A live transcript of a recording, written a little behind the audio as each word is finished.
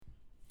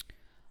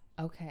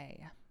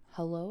Okay.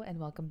 Hello and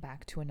welcome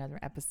back to another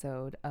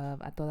episode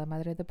of A Toda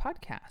Madre the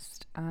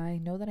podcast. I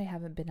know that I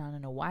haven't been on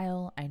in a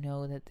while. I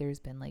know that there's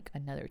been like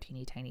another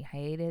teeny tiny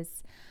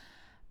hiatus.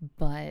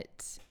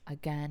 But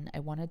again, I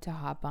wanted to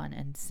hop on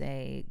and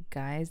say,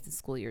 guys, the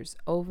school year's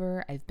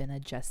over. I've been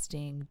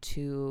adjusting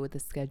to the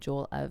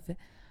schedule of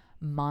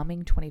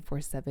momming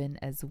 24/7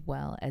 as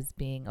well as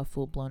being a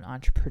full-blown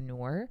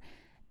entrepreneur.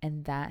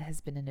 And that has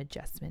been an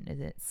adjustment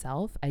in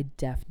itself. I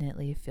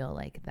definitely feel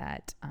like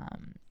that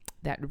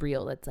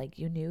reel that's like,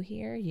 you new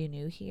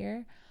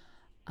here.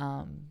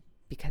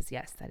 Because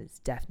yes, that is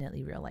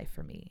definitely real life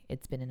for me.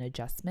 It's been an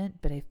adjustment,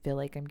 but I feel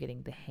like I'm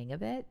getting the hang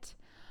of it.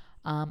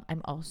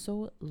 I'm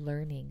also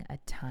learning a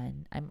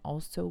ton. I'm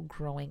also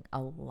growing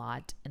a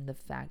lot in the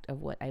fact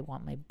of what I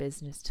want my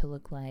business to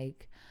look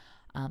like.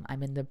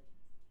 I'm in the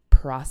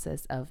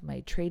process of my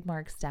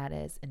trademark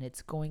status and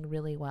it's going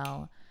really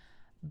well,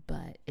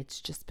 but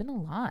it's just been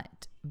a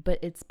lot. But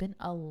it's been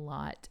a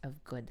lot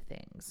of good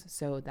things.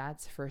 So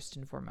that's first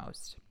and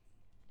foremost.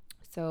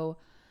 So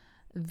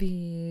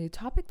the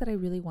topic that I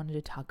really wanted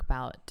to talk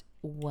about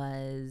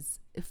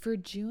was, for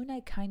June, I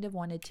kind of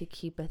wanted to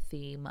keep a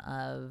theme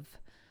of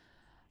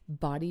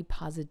body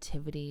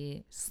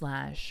positivity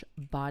 /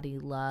 body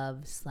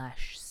love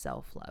 /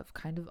 self-love,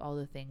 kind of all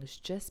the things,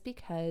 just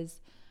because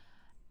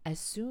as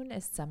soon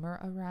as summer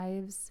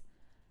arrives,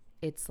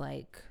 it's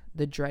like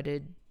the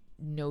dreaded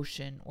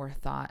notion or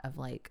thought of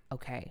like,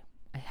 okay,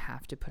 I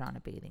have to put on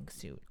a bathing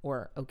suit,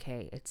 or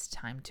okay, it's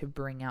time to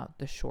bring out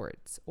the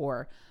shorts,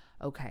 or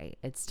okay,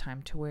 it's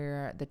time to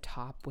wear the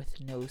top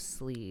with no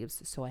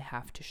sleeves, so I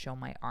have to show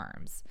my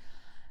arms.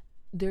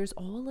 There's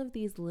all of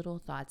these little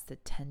thoughts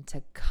that tend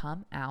to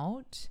come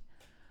out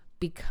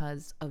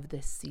because of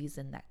the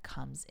season that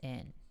comes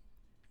in.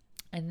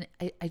 And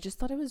I just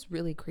thought it was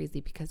really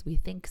crazy because we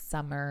think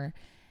summer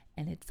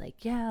and it's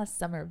like, yeah,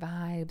 summer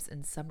vibes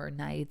and summer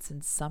nights,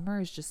 and summer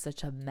is just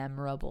such a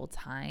memorable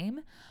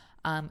time.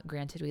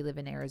 Granted, we live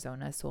in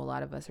Arizona, so a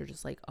lot of us are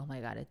just like, oh my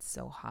God, it's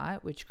so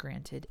hot, which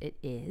granted it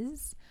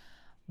is.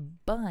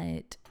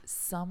 But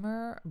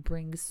summer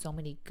brings so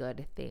many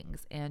good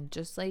things. And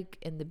just like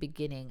in the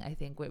beginning, I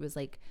think it was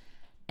like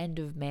end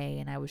of May,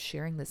 and I was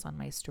sharing this on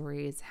my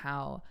stories,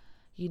 how,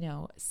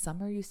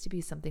 summer used to be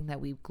something that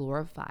we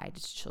glorified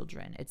as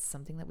children. It's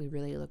something that we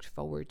really looked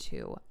forward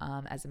to.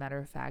 As a matter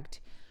of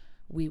fact,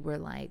 we were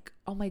like,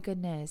 oh my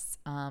goodness,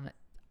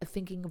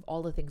 thinking of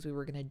all the things we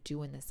were going to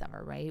do in the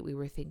summer, right? We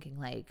were thinking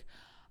like,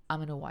 I'm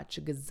going to watch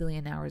a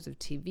gazillion hours of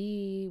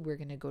TV. We're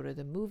going to go to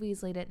the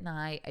movies late at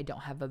night. I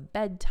don't have a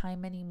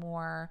bedtime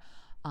anymore.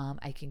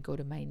 I can go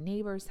to my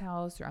neighbor's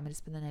house, or I'm going to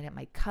spend the night at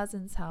my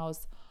cousin's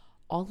house,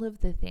 all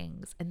of the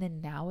things. And then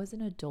now as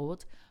an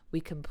adult, we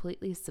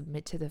completely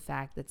submit to the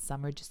fact that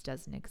summer just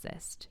doesn't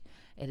exist.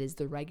 It is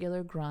the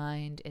regular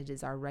grind. It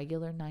is our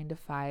regular 9 to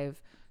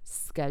 5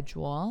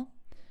 schedule.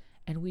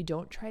 And we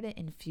don't try to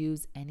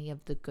infuse any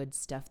of the good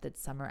stuff that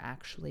summer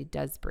actually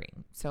does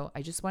bring. So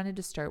I just wanted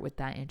to start with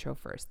that intro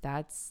first.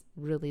 That's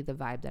really the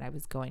vibe that I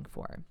was going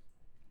for.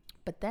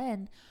 But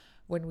then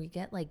when we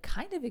get like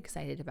kind of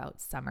excited about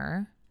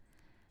summer,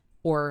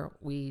 or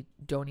we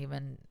don't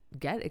even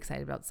get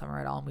excited about summer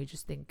at all, and we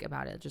just think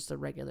about it just a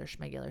regular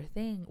schmegular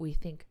thing, we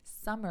think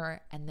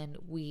summer, and then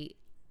we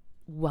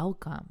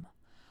welcome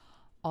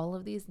all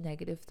of these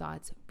negative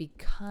thoughts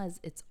because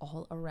it's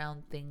all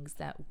around things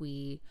that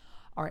we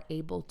are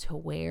able to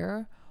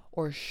wear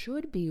or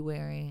should be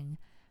wearing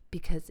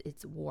because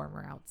it's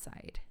warmer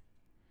outside.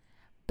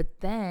 But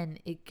then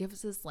it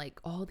gives us like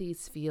all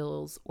these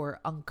feels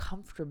or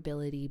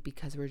uncomfortability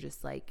because we're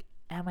just like,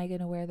 am I going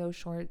to wear those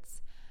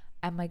shorts?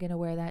 Am I going to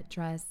wear that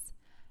dress?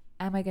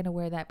 Am I going to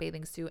wear that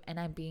bathing suit? And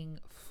I'm being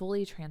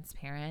fully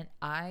transparent.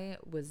 I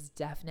was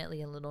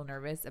definitely a little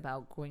nervous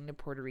about going to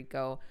Puerto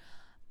Rico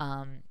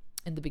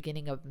in the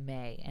beginning of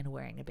May and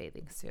wearing a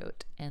bathing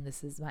suit. And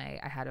I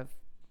had a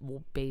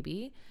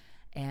baby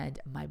and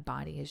my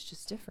body is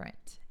just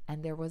different.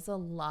 And there was a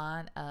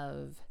lot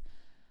of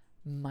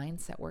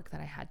mindset work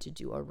that I had to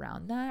do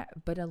around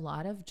that, but a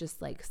lot of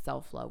just like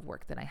self-love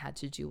work that I had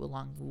to do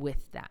along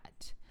with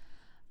that.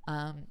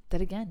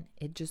 That again,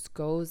 it just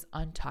goes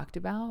untalked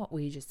about.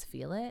 We just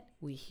feel it,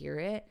 we hear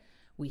it,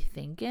 we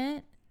think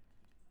it,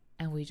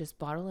 and we just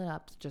bottle it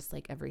up just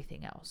like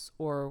everything else.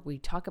 Or we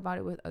talk about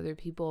it with other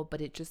people,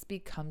 but it just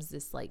becomes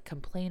this like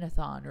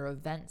complain-a-thon or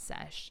event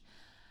sesh.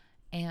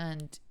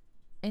 And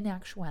in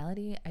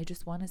actuality, I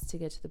just want us to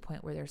get to the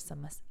point where there's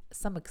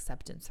some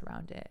acceptance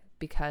around it,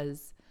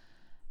 because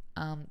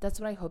that's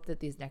what I hope that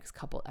these next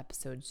couple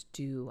episodes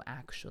do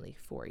actually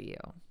for you.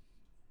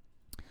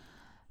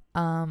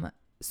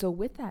 So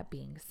with that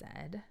being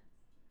said,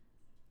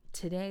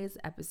 today's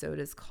episode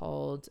is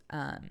called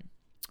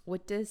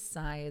What Does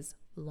Size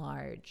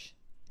Large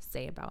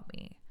Say About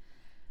Me?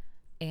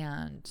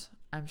 And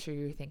I'm sure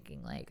you're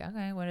thinking like,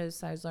 okay, what does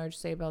size large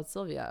say about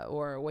Sylvia?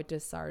 Or what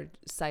does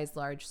size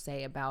large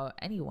say about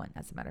anyone,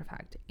 as a matter of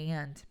fact?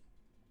 And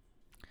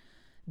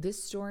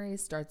this story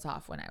starts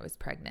off when I was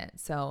pregnant.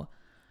 So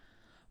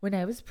when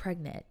I was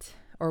pregnant,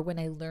 or when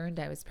I learned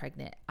I was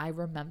pregnant, I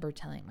remember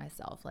telling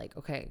myself like,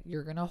 okay,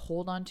 you're going to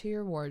hold on to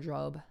your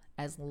wardrobe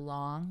as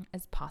long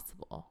as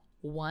possible.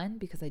 One,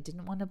 because I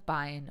didn't want to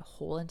buy a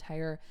whole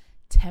entire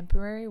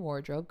temporary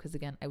wardrobe, because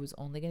again, I was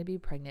only going to be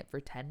pregnant for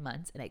 10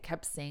 months. And I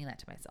kept saying that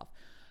to myself.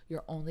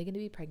 You're only going to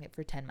be pregnant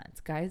for 10 months.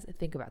 Guys,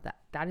 think about that.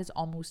 That is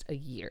almost a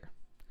year.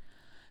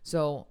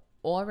 So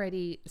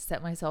already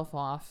set myself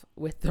off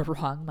with the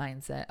wrong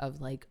mindset of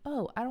like,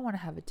 oh, I don't want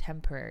to have a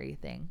temporary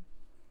thing.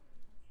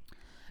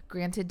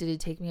 Granted, did it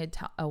take me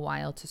a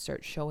while to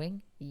start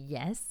showing?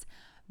 Yes.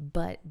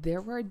 But there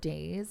were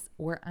days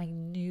where I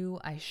knew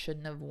I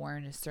shouldn't have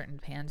worn certain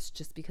pants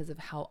just because of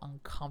how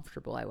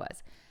uncomfortable I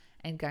was.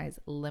 And guys,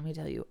 let me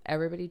tell you,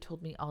 everybody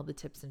told me all the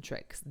tips and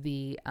tricks.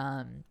 The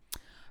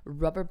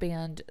rubber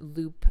band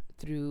loop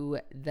through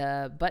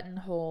the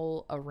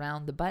buttonhole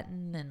around the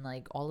button and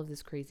like all of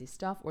this crazy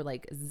stuff, or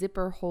like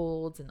zipper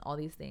holds and all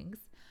these things.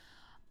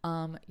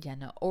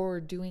 Or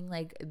doing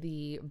like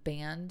the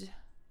band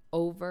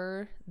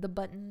over the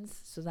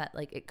buttons so that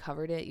like it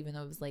covered it even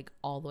though it was like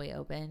all the way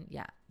open.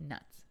 Yeah,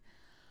 nuts.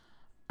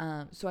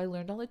 So I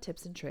learned all the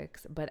tips and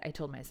tricks, but I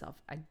told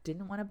myself I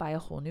didn't want to buy a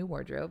whole new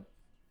wardrobe.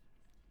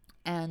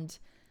 And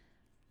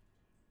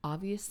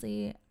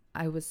obviously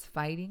I was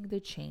fighting the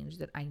change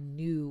that I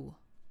knew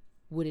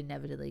would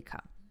inevitably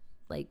come.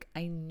 Like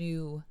I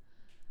knew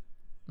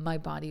my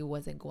body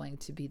wasn't going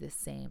to be the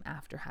same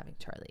after having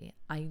Charlie.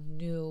 I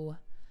knew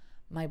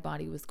my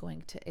body was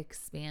going to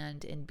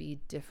expand and be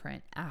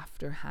different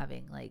after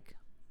having like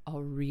a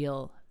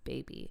real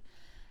baby.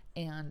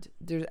 And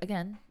there's,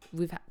 again,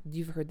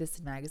 you've heard this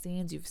in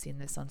magazines, you've seen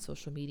this on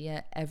social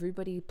media.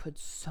 Everybody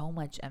puts so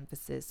much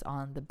emphasis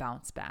on the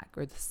bounce back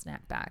or the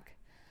snap back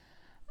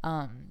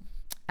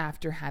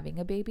after having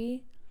a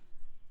baby.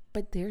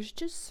 But there's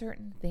just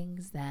certain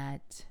things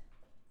that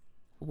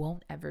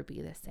won't ever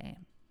be the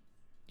same.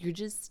 You're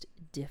just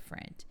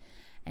different.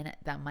 And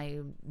that my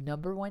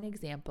number one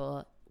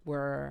example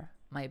were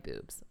my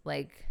boobs.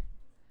 Like,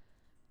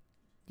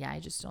 yeah, I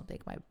just don't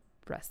think my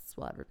breasts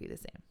will ever be the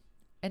same.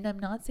 And I'm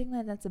not saying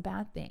that that's a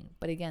bad thing,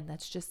 but again,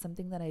 that's just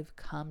something that I've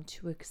come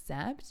to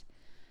accept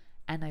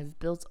and I've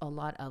built a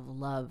lot of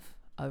love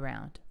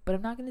around. But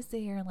I'm not going to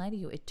sit here and lie to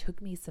you. It took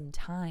me some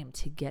time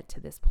to get to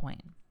this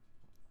point.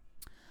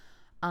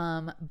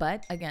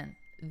 But again,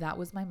 that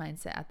was my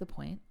mindset at the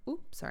point.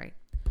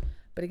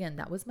 But again,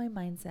 that was my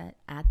mindset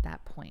at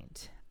that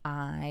point.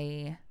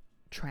 I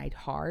tried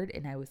hard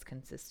and I was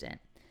consistent.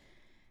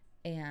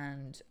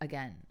 And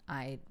again,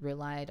 I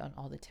relied on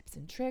all the tips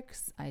and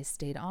tricks. I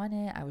stayed on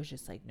it. I was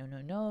just like,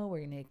 no, we're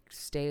going to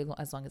stay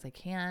as long as I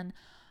can.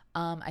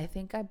 I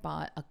think I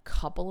bought a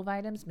couple of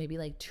items, maybe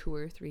like 2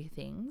 or 3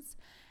 things.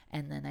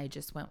 And then I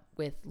just went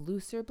with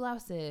looser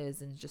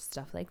blouses and just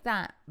stuff like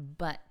that.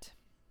 But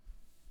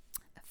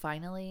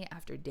finally,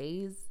 after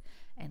days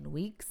and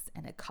weeks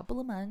and a couple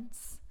of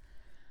months,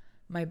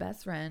 my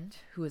best friend,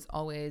 who is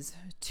always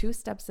 2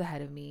 steps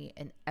ahead of me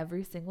in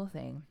every single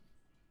thing,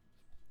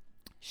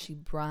 she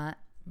brought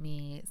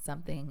me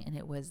something, and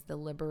it was the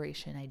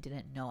liberation I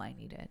didn't know I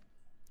needed.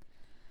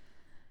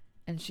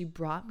 And she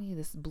brought me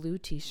this blue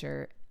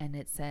t-shirt, and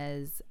it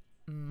says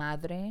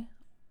Madre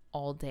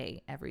all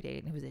day, every day.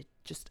 And it was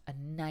just a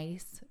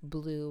nice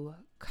blue,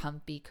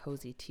 comfy,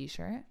 cozy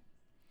t-shirt.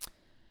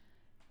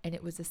 And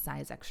it was a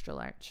size extra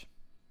large.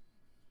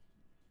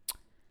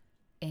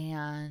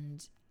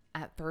 And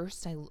at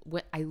first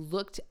I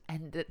looked,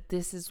 and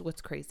this is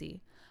what's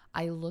crazy.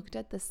 I looked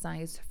at the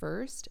size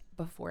first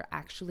before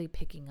actually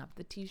picking up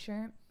the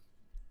t-shirt.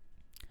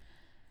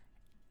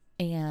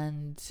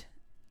 And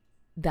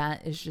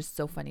that is just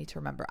so funny to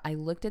remember. I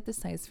looked at the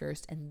size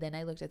first, and then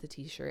I looked at the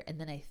t-shirt, and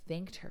then I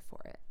thanked her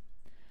for it.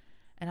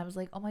 And I was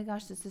like, oh my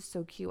gosh, this is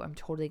so cute. I'm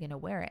totally going to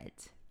wear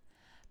it.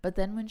 But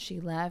then when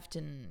she left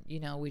and,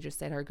 we just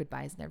said our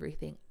goodbyes and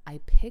everything, I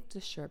picked the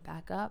shirt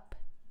back up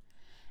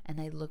and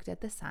I looked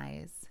at the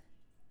size,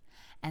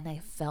 and I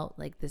felt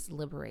like this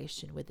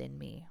liberation within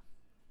me.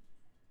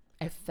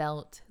 I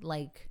felt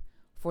like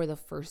for the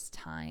first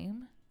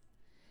time,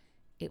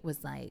 it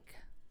was like,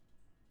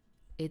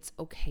 it's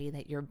okay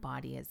that your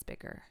body is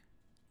bigger.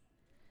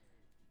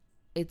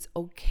 It's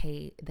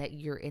okay that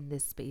you're in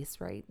this space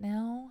right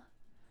now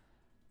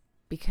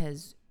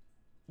because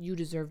you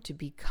deserve to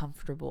be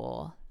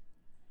comfortable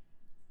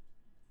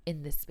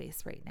in this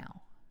space right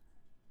now.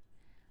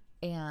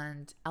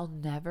 And I'll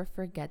never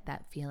forget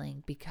that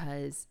feeling,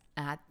 because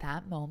at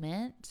that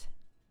moment,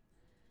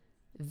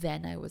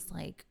 then I was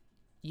like,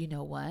 you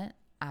know what?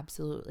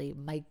 Absolutely.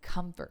 My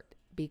comfort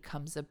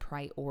becomes a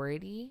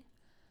priority,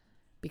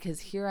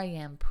 because here I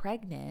am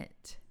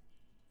pregnant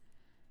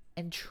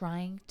and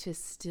trying to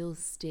still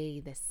stay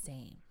the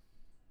same,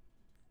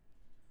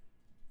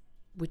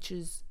 which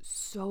is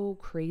so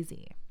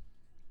crazy.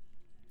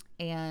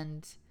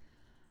 And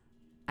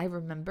I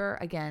remember,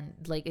 again,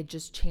 like it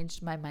just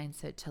changed my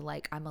mindset to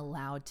like, I'm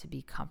allowed to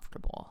be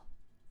comfortable.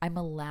 I'm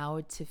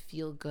allowed to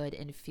feel good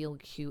and feel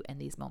cute in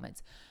these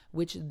moments,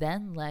 which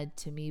then led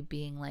to me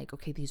being like,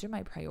 okay, these are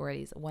my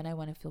priorities. One, I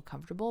want to feel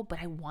comfortable, but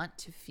I want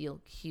to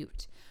feel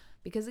cute.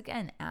 Because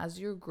again, as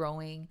you're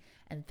growing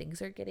and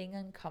things are getting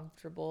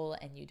uncomfortable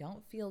and you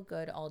don't feel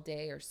good all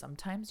day, or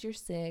sometimes you're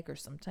sick, or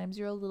sometimes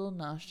you're a little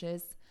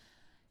nauseous,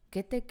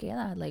 ¿qué te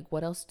queda? Like,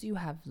 what else do you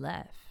have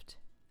left?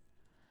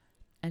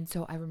 And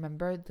so I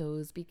remember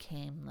those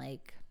became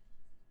like,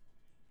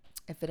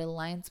 if it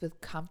aligns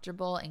with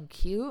comfortable and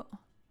cute,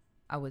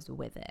 I was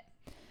with it.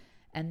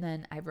 And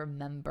then I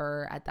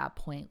remember at that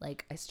point,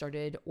 like, I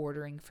started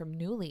ordering from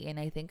Nuuly, and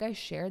I think I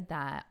shared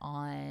that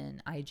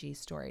on IG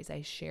stories.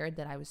 I shared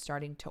that I was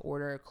starting to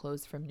order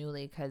clothes from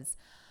Nuuly because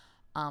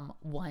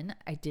one,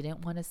 I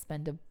didn't want to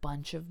spend a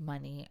bunch of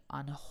money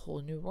on a whole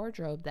new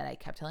wardrobe that I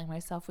kept telling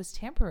myself was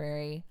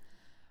temporary.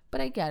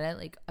 But I get it.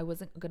 Like, I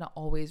wasn't going to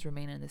always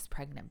remain in this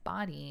pregnant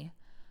body,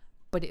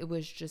 but it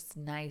was just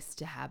nice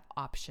to have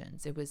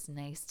options. It was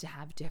nice to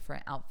have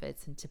different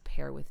outfits and to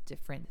pair with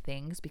different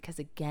things because,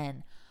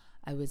 again,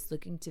 I was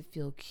looking to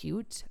feel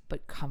cute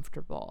but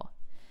comfortable,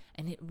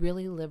 and it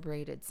really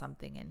liberated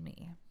something in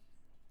me.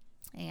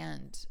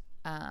 And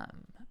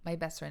my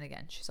best friend,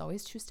 again, she's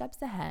always 2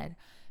 steps ahead,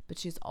 but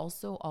she's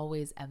also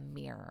always a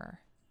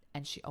mirror,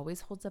 and she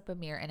always holds up a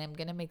mirror. And I'm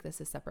going to make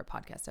this a separate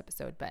podcast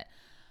episode, but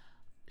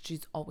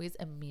she's always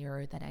a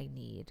mirror that I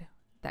need,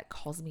 that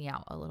calls me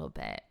out a little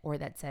bit, or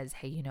that says,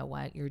 hey, you know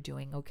what, you're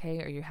doing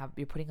okay, or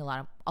you're putting a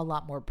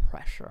lot more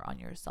pressure on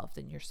yourself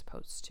than you're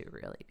supposed to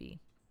really be.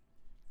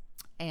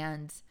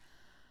 And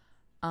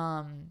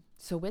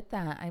so with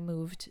that, I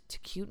moved to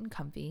cute and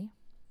comfy,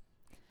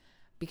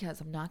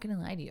 because I'm not going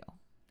to lie to you,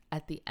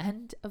 at the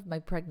end of my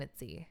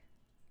pregnancy,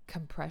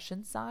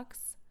 compression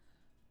socks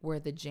were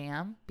the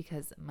jam,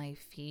 because my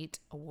feet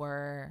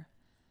were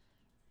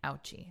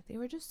ouchie. They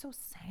were just so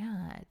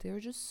sad. They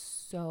were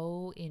just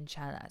so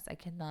hinchadas. I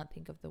cannot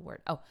think of the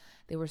word. Oh,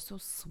 they were so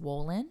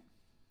swollen.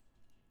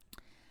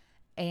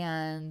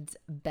 And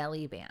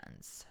belly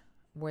bands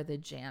were the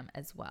jam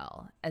as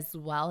well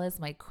as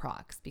my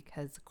Crocs,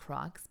 because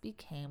Crocs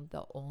became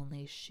the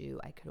only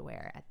shoe I could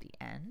wear at the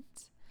end,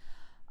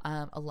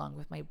 along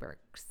with my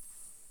Birks.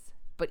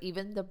 But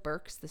even the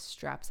Birks, the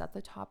straps at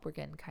the top were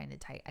getting kind of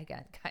tight.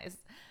 Again, guys,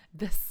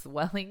 the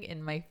swelling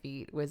in my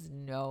feet was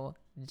no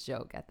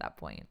joke at that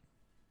point.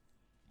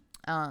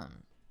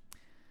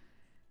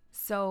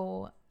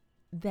 So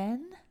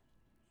then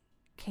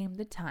came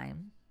the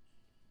time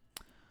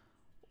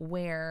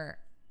where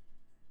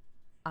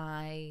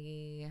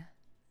I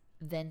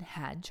then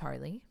had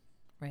Charlie,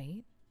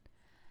 right?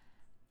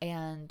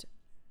 And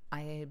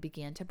I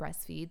began to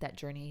breastfeed. That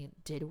journey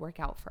did work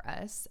out for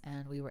us,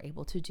 and we were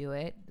able to do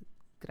it.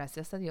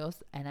 Gracias a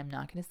Dios. And I'm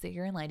not going to sit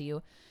here and lie to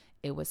you.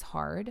 It was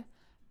hard.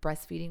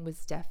 Breastfeeding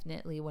was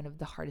definitely one of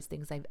the hardest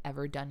things I've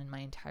ever done in my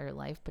entire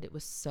life, but it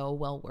was so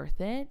well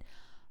worth it.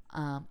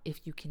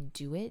 If you can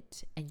do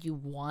it and you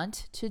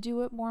want to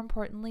do it, more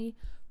importantly,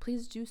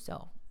 please do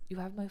so. You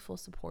have my full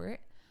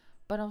support.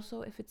 But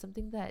also, if it's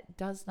something that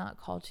does not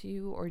call to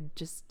you or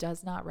just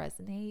does not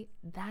resonate,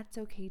 that's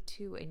okay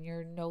too. And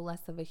you're no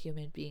less of a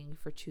human being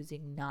for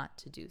choosing not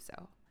to do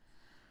so.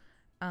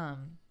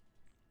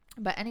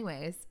 But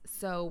anyways,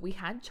 so we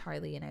had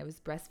Charlie and I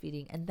was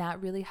breastfeeding, and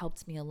that really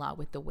helped me a lot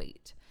with the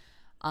weight.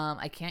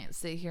 I can't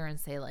sit here and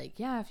say like,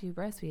 yeah, if you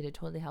breastfeed, it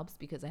totally helps,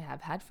 because I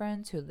have had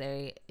friends who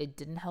it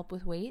didn't help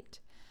with weight,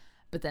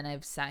 but then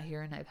I've sat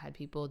here and I've had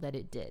people that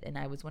it did. And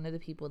I was one of the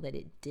people that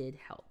it did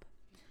help.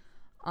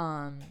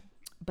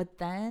 But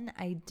then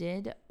I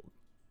did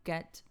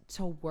get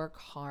to work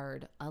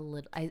hard a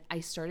little. I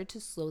started to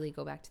slowly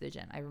go back to the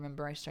gym. I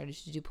remember I started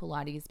to do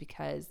Pilates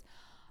because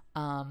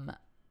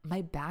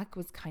my back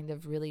was kind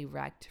of really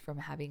wrecked from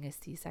having a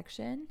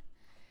C-section.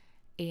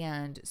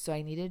 And so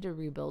I needed to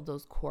rebuild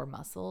those core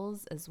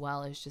muscles, as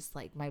well as just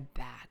like my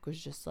back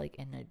was just like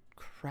in a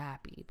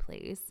crappy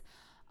place.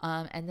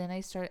 And then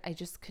I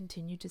just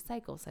continued to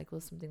cycle. Cycle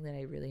is something that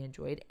I really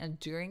enjoyed. And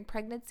during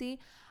pregnancy,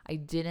 I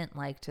didn't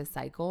like to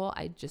cycle.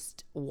 I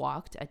just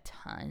walked a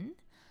ton.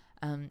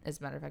 As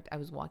a matter of fact, I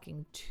was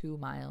walking 2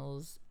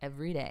 miles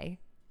every day.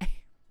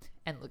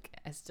 And look,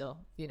 I still,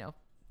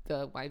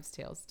 the wives'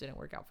 tales didn't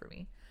work out for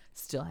me.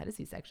 Still had a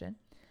C-section.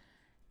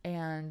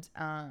 And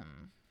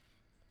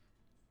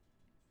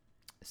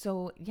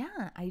so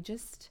yeah,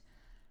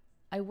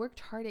 I worked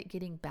hard at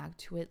getting back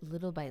to it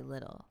little by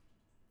little.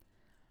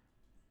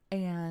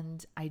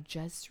 And I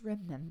just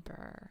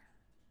remember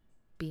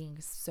being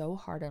so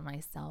hard on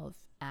myself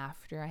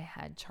after I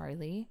had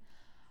Charlie.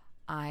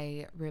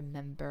 I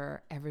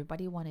remember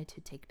everybody wanted to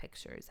take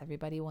pictures.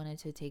 Everybody wanted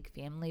to take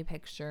family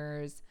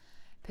pictures,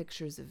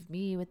 pictures of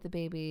me with the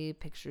baby,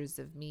 pictures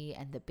of me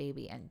and the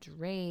baby and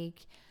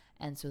Drake,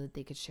 and so that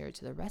they could share it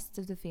to the rest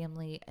of the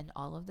family and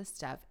all of the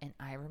stuff. And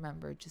I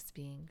remember just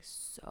being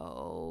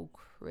so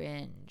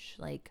cringe.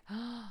 Like,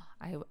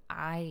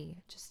 I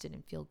just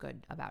didn't feel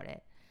good about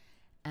it.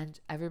 And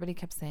everybody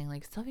kept saying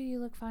like, Sylvia, you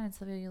look fine.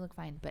 Sylvia, you look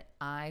fine. But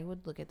I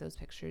would look at those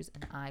pictures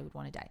and I would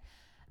want to die.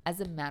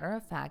 As a matter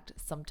of fact,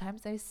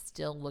 sometimes I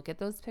still look at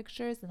those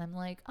pictures and I'm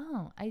like,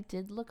 oh, I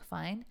did look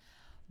fine.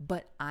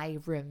 But I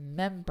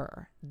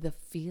remember the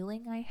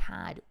feeling I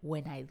had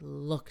when I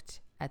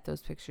looked at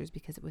those pictures,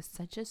 because it was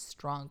such a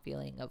strong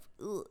feeling of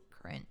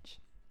cringe.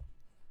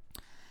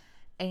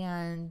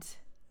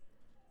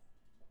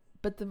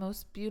 But the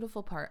most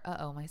beautiful part,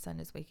 my son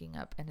is waking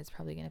up and is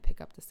probably going to pick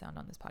up the sound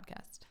on this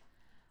podcast.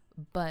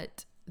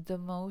 But the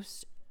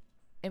most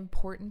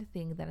important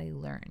thing that I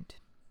learned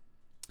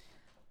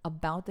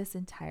about this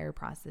entire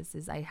process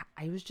is I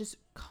was just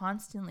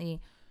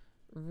constantly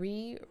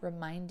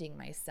reminding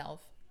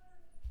myself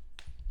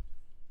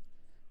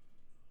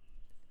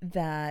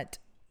that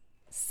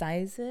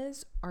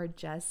sizes are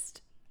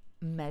just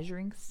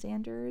measuring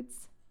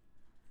standards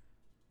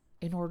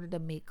in order to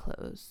make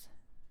clothes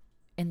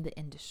in the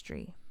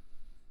industry.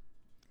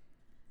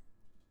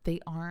 They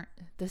aren't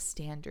the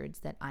standards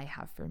that I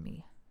have for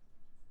me.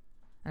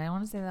 And I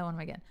want to say that one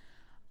again.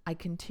 I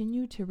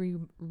continue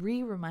to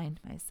remind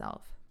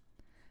myself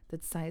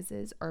that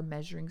sizes are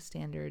measuring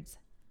standards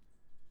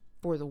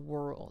for the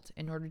world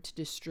in order to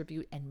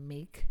distribute and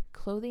make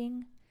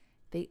clothing.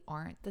 They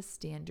aren't the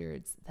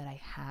standards that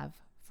I have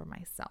for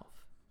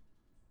myself.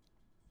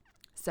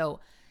 So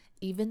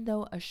even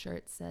though a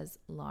shirt says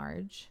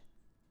large,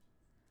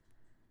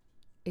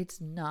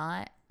 it's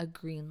not a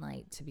green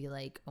light to be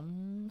like,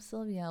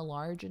 Sylvia,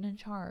 large and in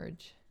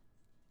charge.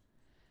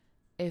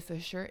 If a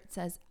shirt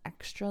says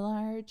extra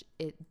large,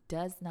 it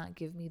does not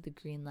give me the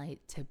green light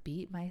to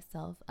beat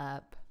myself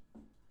up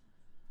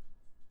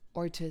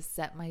or to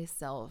set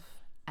myself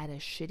at a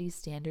shitty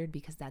standard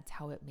because that's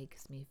how it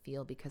makes me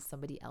feel because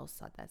somebody else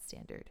set that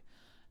standard.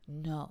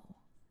 No.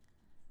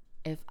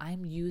 If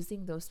I'm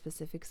using those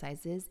specific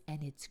sizes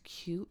and it's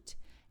cute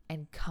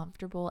and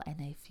comfortable and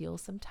I feel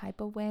some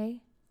type of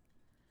way,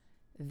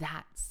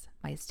 that's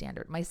my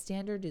standard. My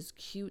standard is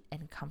cute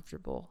and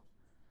comfortable,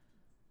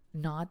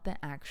 not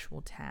the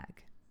actual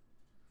tag.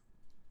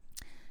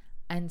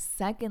 And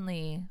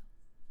secondly,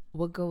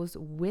 what goes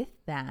with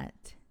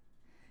that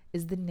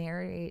is the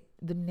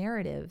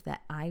narrative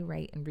that I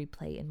write and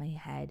replay in my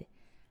head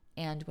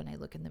and when I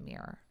look in the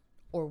mirror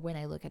or when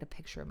I look at a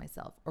picture of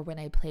myself or when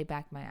I play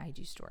back my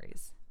IG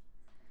stories.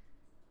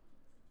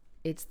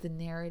 It's the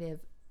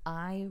narrative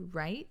I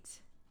write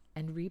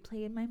and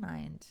replay in my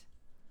mind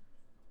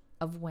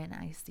of when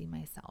I see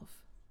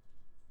myself.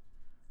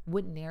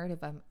 What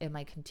narrative am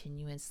I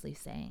continuously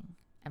saying?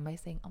 Am I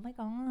saying, oh my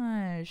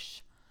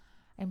gosh,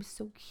 I'm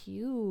so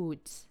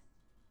cute?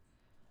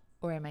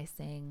 Or am I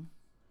saying,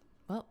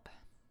 well,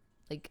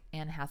 like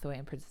Anne Hathaway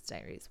in Princess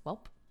Diaries,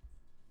 well,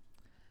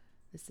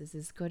 this is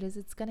as good as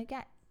it's going to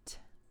get,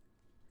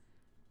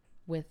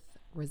 with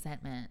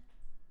resentment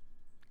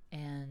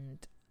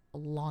and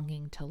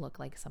longing to look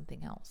like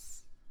something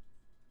else.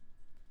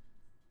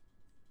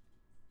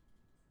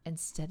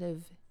 Instead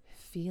of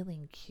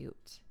feeling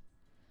cute,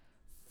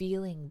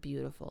 feeling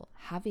beautiful,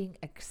 having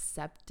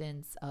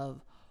acceptance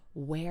of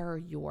where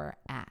you're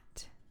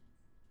at.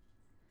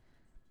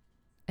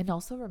 And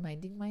also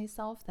reminding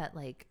myself that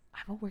like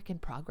I'm a work in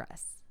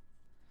progress.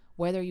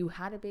 Whether you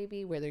had a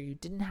baby, whether you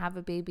didn't have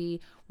a baby,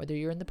 whether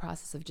you're in the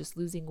process of just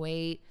losing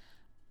weight,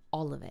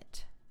 all of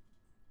it.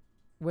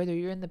 Whether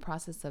you're in the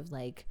process of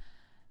like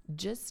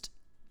just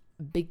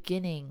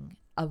beginning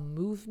a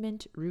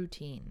movement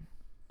routine.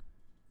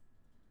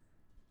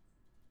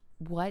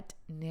 What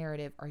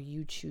narrative are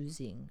you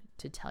choosing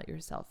to tell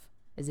yourself?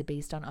 Is it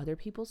based on other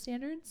people's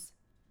standards?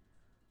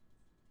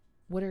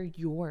 What are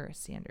your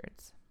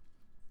standards?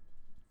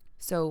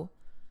 So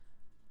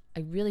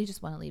I really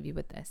just want to leave you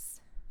with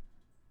this.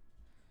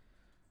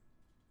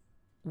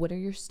 What are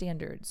your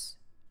standards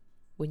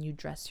when you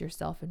dress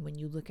yourself and when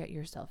you look at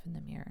yourself in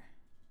the mirror?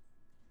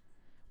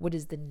 What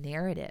is the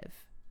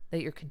narrative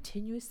that you're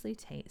continuously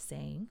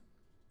saying?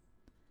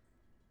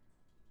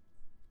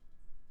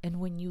 And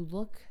when you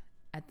look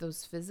at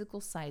those physical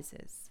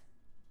sizes,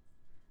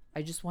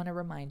 I just want to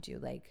remind you,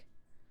 like,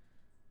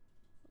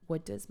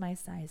 what does my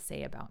size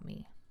say about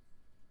me?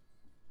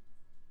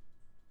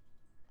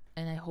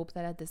 And I hope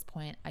that at this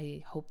point,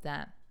 I hope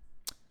that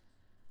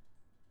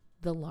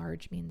the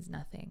large means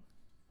nothing.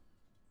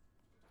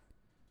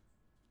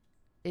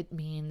 It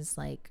means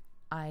like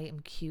I am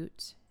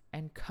cute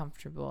and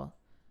comfortable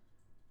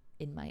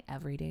in my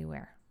everyday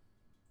wear.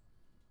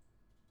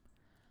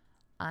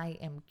 I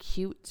am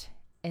cute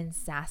and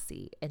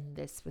sassy in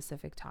this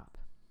specific top.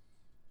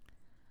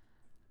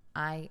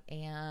 I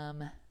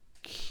am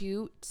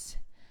cute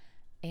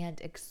and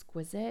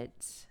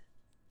exquisite.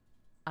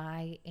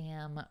 I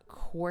am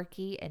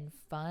quirky and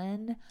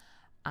fun.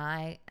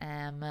 I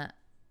am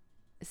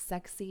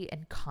sexy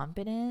and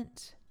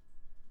competent.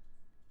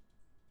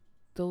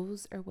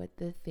 Those are what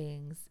the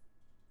things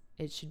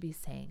it should be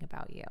saying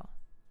about you.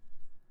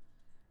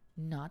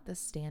 Not the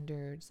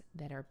standards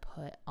that are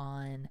put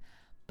on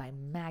by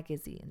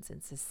magazines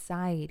and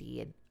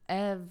society and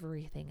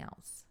everything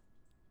else.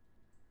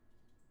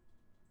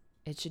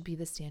 It should be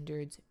the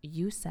standards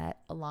you set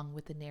along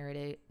with the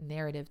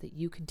narrative that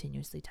you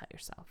continuously tell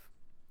yourself.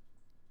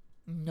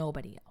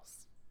 Nobody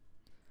else.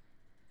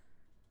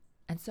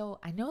 And so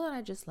I know that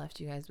I just left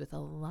you guys with a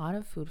lot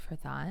of food for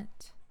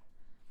thought,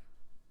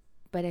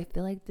 but I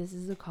feel like this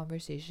is a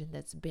conversation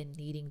that's been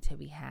needing to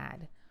be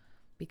had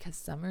because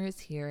summer is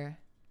here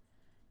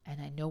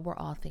and I know we're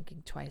all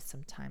thinking twice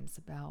sometimes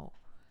about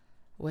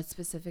what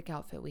specific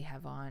outfit we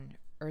have on,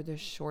 or the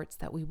shorts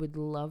that we would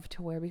love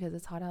to wear because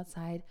it's hot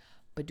outside,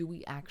 but do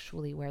we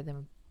actually wear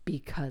them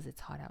because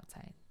it's hot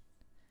outside?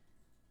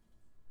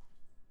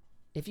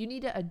 If you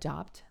need to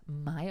adopt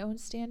my own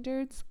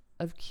standards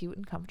of cute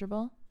and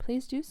comfortable,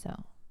 please do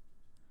so.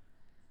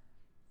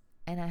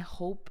 And I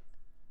hope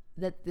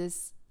that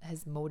this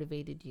has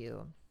motivated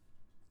you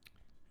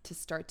to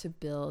start to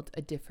build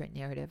a different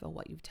narrative of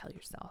what you tell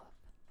yourself.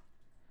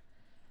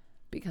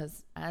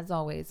 Because as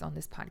always on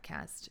this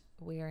podcast,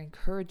 we are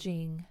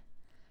encouraging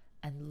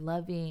and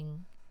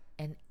loving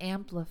and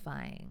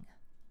amplifying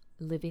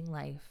living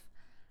life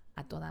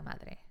a toda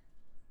madre.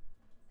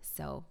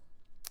 So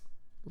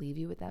leave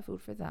you with that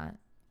food for thought.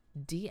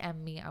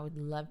 DM me. I would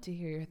love to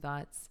hear your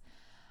thoughts.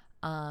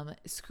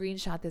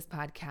 Screenshot this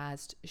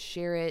podcast,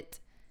 share it,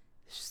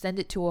 send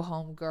it to a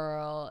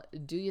homegirl,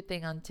 do your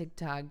thing on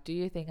TikTok, do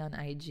your thing on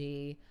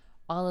IG,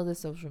 all of the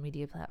social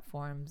media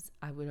platforms.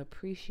 I would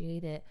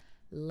appreciate it,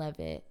 love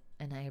it,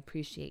 and I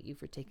appreciate you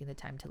for taking the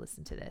time to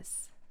listen to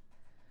this.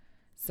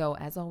 So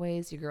as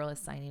always, your girl is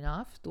signing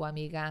off, tu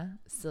amiga,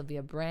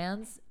 Sylvia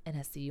Brands, and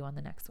I'll see you on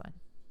the next one.